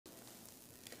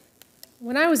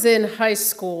When I was in high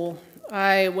school,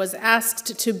 I was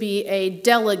asked to be a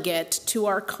delegate to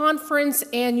our conference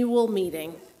annual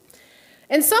meeting.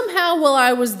 And somehow while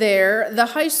I was there, the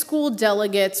high school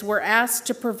delegates were asked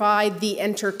to provide the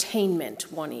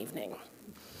entertainment one evening.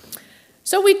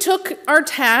 So we took our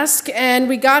task and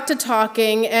we got to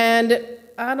talking, and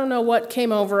I don't know what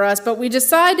came over us, but we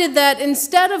decided that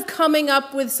instead of coming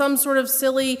up with some sort of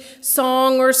silly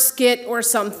song or skit or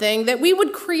something, that we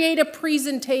would create a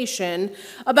presentation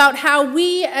about how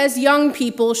we as young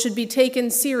people should be taken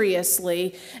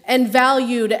seriously and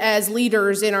valued as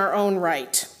leaders in our own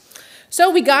right.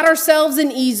 So we got ourselves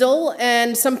an easel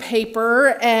and some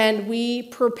paper, and we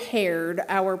prepared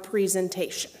our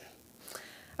presentation.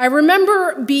 I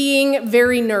remember being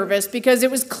very nervous because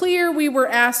it was clear we were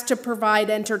asked to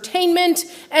provide entertainment,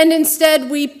 and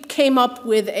instead we came up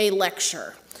with a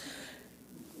lecture.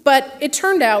 But it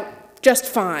turned out just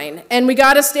fine, and we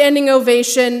got a standing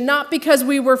ovation, not because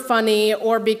we were funny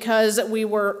or because we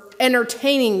were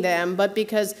entertaining them, but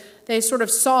because they sort of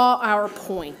saw our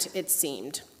point, it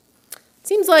seemed. It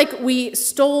seems like we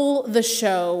stole the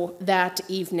show that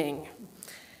evening.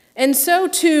 And so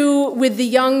too with the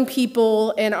young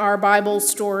people in our Bible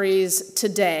stories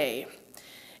today.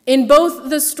 In both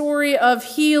the story of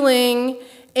healing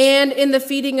and in the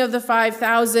feeding of the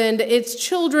 5,000, it's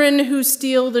children who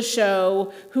steal the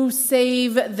show, who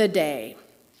save the day.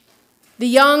 The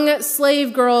young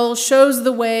slave girl shows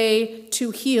the way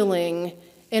to healing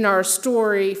in our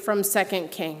story from 2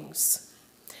 Kings.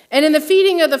 And in the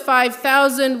feeding of the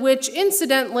 5,000, which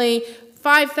incidentally,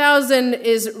 5,000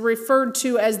 is referred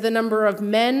to as the number of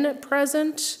men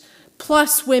present,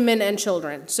 plus women and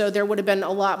children. So there would have been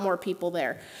a lot more people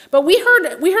there. But we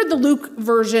heard the Luke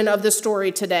version of the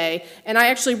story today, and I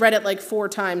actually read it like 4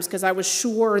 times because I was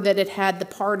sure that it had the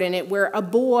part in it where a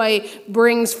boy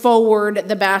brings forward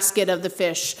the basket of the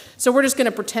fish. So we're just going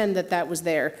to pretend that that was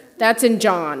there. That's in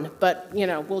John, but,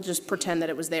 we'll just pretend that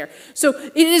it was there. So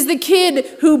it is the kid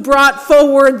who brought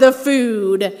forward the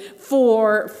food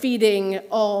for feeding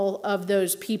all of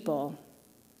those people.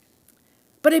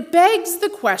 But it begs the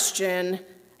question,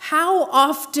 how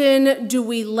often do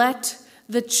we let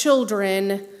the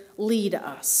children lead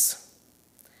us?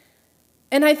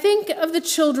 And I think of the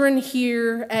children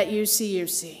here at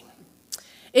UCUC.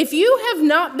 If you have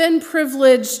not been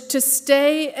privileged to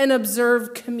stay and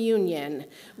observe communion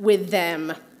with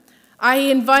them, I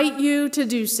invite you to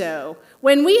do so.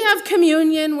 When we have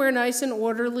communion, we're nice and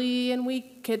orderly, and we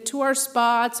get to our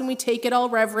spots, and we take it all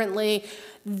reverently.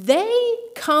 They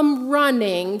come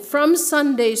running from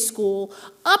Sunday school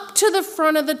up to the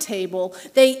front of the table.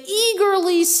 They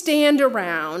eagerly stand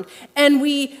around, and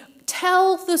we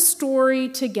tell the story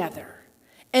together.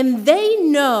 And they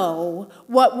know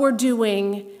what we're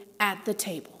doing at the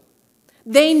table.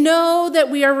 They know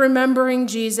that we are remembering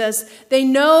Jesus. They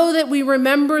know that we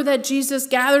remember that Jesus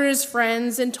gathered his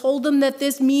friends and told them that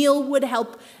this meal would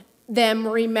help them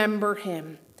remember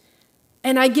him.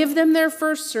 And I give them their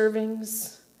first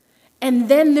servings, and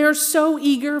then they're so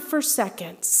eager for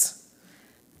seconds.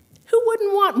 Who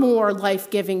wouldn't want more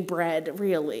life-giving bread,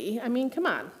 really? I mean, come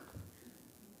on.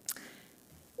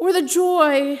 Or the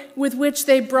joy with which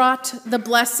they brought the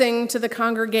blessing to the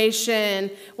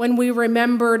congregation when we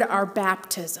remembered our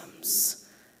baptisms.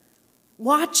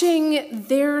 Watching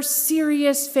their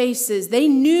serious faces, they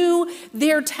knew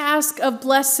their task of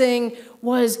blessing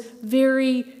was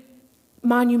very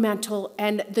monumental,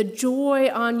 and the joy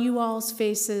on you all's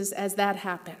faces as that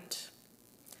happened.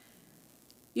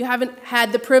 You haven't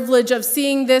had the privilege of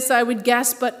seeing this, I would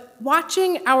guess, but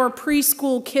watching our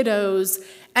preschool kiddos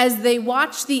as they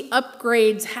watch the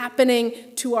upgrades happening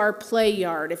to our play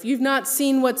yard. If you've not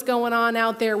seen what's going on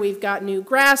out there, we've got new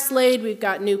grass laid, we've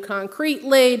got new concrete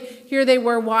laid. Here they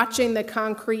were watching the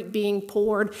concrete being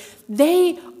poured.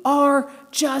 They are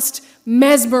just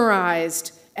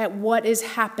mesmerized at what is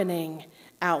happening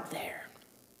out there.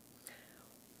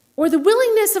 Or the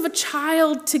willingness of a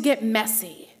child to get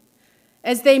messy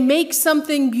as they make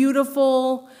something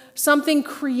beautiful, something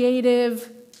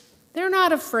creative. They're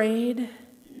not afraid.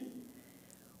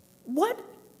 What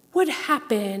would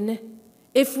happen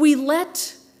if we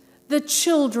let the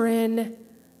children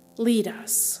lead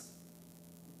us?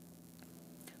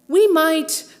 We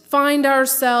might find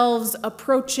ourselves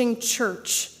approaching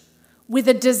church with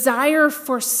a desire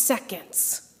for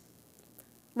seconds,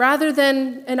 rather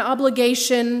than an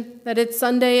obligation that it's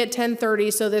Sunday at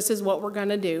 10:30, so this is what we're going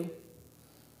to do.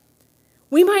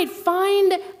 We might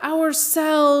find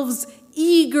ourselves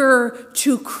eager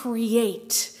to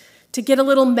create, to get a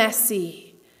little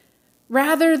messy,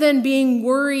 rather than being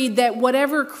worried that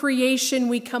whatever creation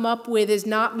we come up with is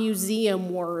not museum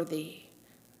worthy.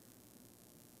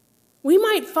 we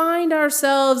might find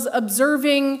ourselves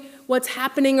observing what's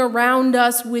happening around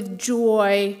us with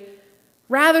joy,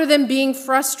 rather than being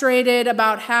frustrated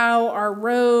about how our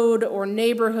road or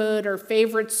neighborhood or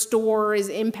favorite store is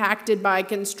impacted by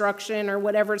construction or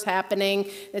whatever's happening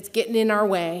that's getting in our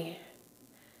way.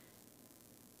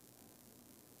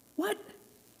 What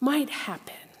might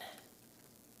happen?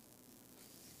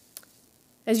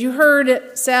 As you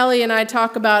heard Sally and I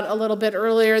talk about a little bit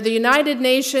earlier, the United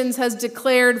Nations has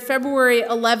declared February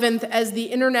 11th as the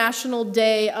International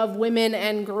Day of Women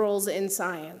and Girls in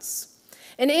Science.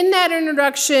 And in that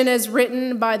introduction, as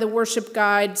written by the worship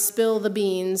guide, Spill the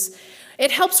Beans,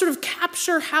 it helps sort of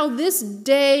capture how this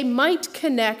day might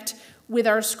connect with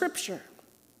our scripture.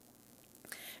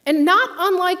 And not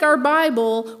unlike our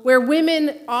Bible, where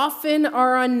women often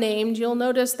are unnamed, you'll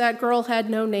notice that girl had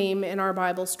no name in our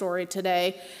Bible story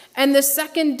today, and the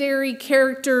secondary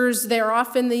characters, they're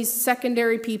often these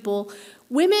secondary people.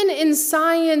 Women in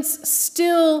science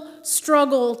still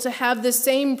struggle to have the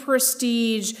same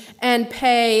prestige and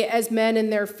pay as men in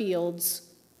their fields.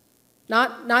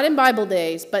 Not in Bible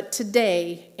days, but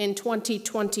today in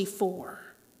 2024.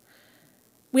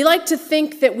 We like to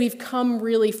think that we've come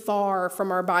really far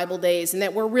from our Bible days and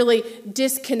that we're really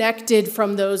disconnected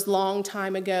from those long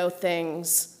time ago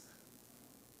things.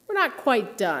 We're not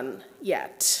quite done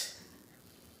yet.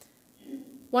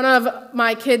 One of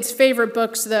my kids' favorite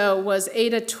books, though, was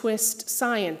Ada Twist,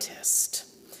 Scientist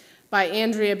by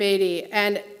Andrea Beatty.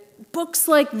 And books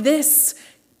like this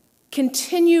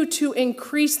continue to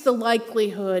increase the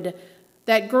likelihood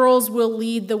that girls will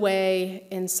lead the way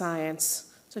in science.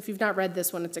 So if you've not read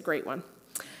this one, it's a great one.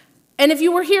 And if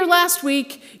you were here last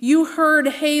week, you heard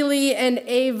Haley and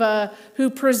Ava, who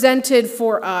presented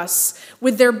for us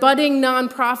with their budding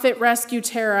nonprofit Rescue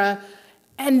Terra.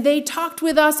 And they talked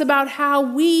with us about how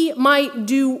we might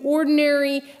do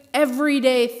ordinary,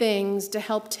 everyday things to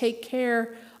help take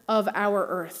care of our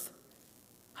earth.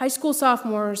 High school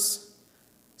sophomores,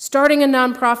 starting a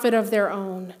nonprofit of their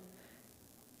own,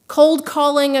 cold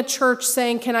calling a church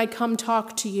saying, "Can I come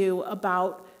talk to you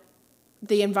about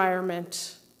the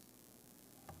environment?"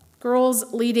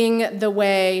 Girls leading the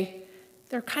way.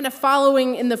 They're kind of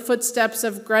following in the footsteps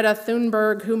of Greta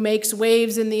Thunberg, who makes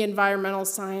waves in the environmental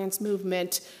science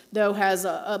movement, though has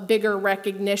a bigger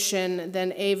recognition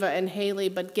than Ava and Haley,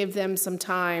 but give them some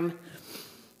time.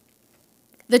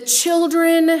 The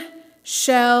children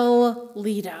shall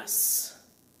lead us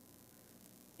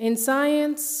in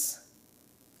science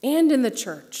and in the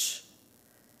church.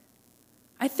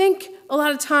 I think a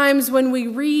lot of times when we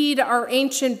read our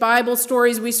ancient Bible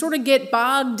stories, we sort of get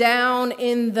bogged down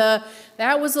in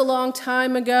that was a long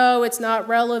time ago, it's not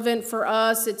relevant for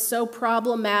us, it's so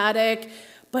problematic.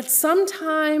 But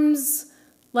sometimes,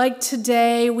 like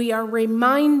today, we are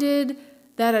reminded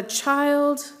that a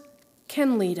child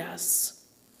can lead us.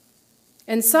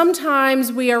 And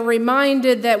sometimes we are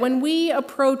reminded that when we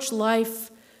approach life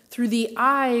through the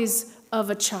eyes of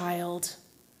a child,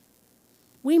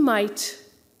 we might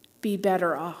be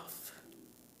better off.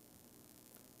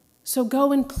 So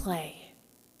go and play.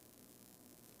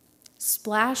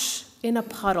 Splash in a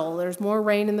puddle. There's more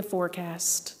rain in the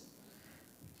forecast.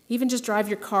 Even just drive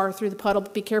your car through the puddle.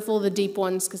 Be careful of the deep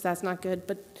ones because that's not good.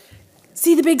 But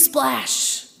see the big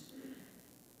splash.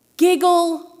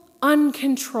 Giggle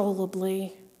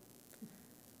uncontrollably.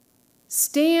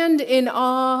 Stand in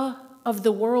awe of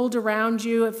the world around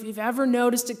you. If you've ever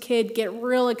noticed a kid get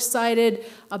real excited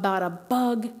about a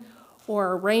bug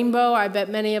or a rainbow, I bet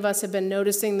many of us have been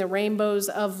noticing the rainbows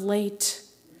of late.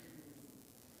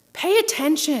 Pay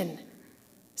attention.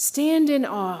 Stand in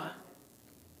awe.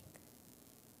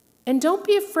 And don't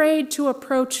be afraid to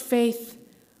approach faith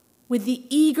with the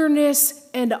eagerness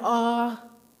and awe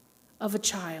of a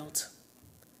child.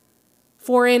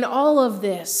 For in all of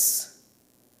this,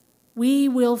 we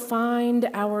will find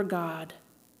our God.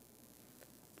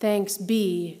 Thanks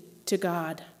be to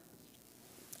God.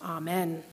 Amen.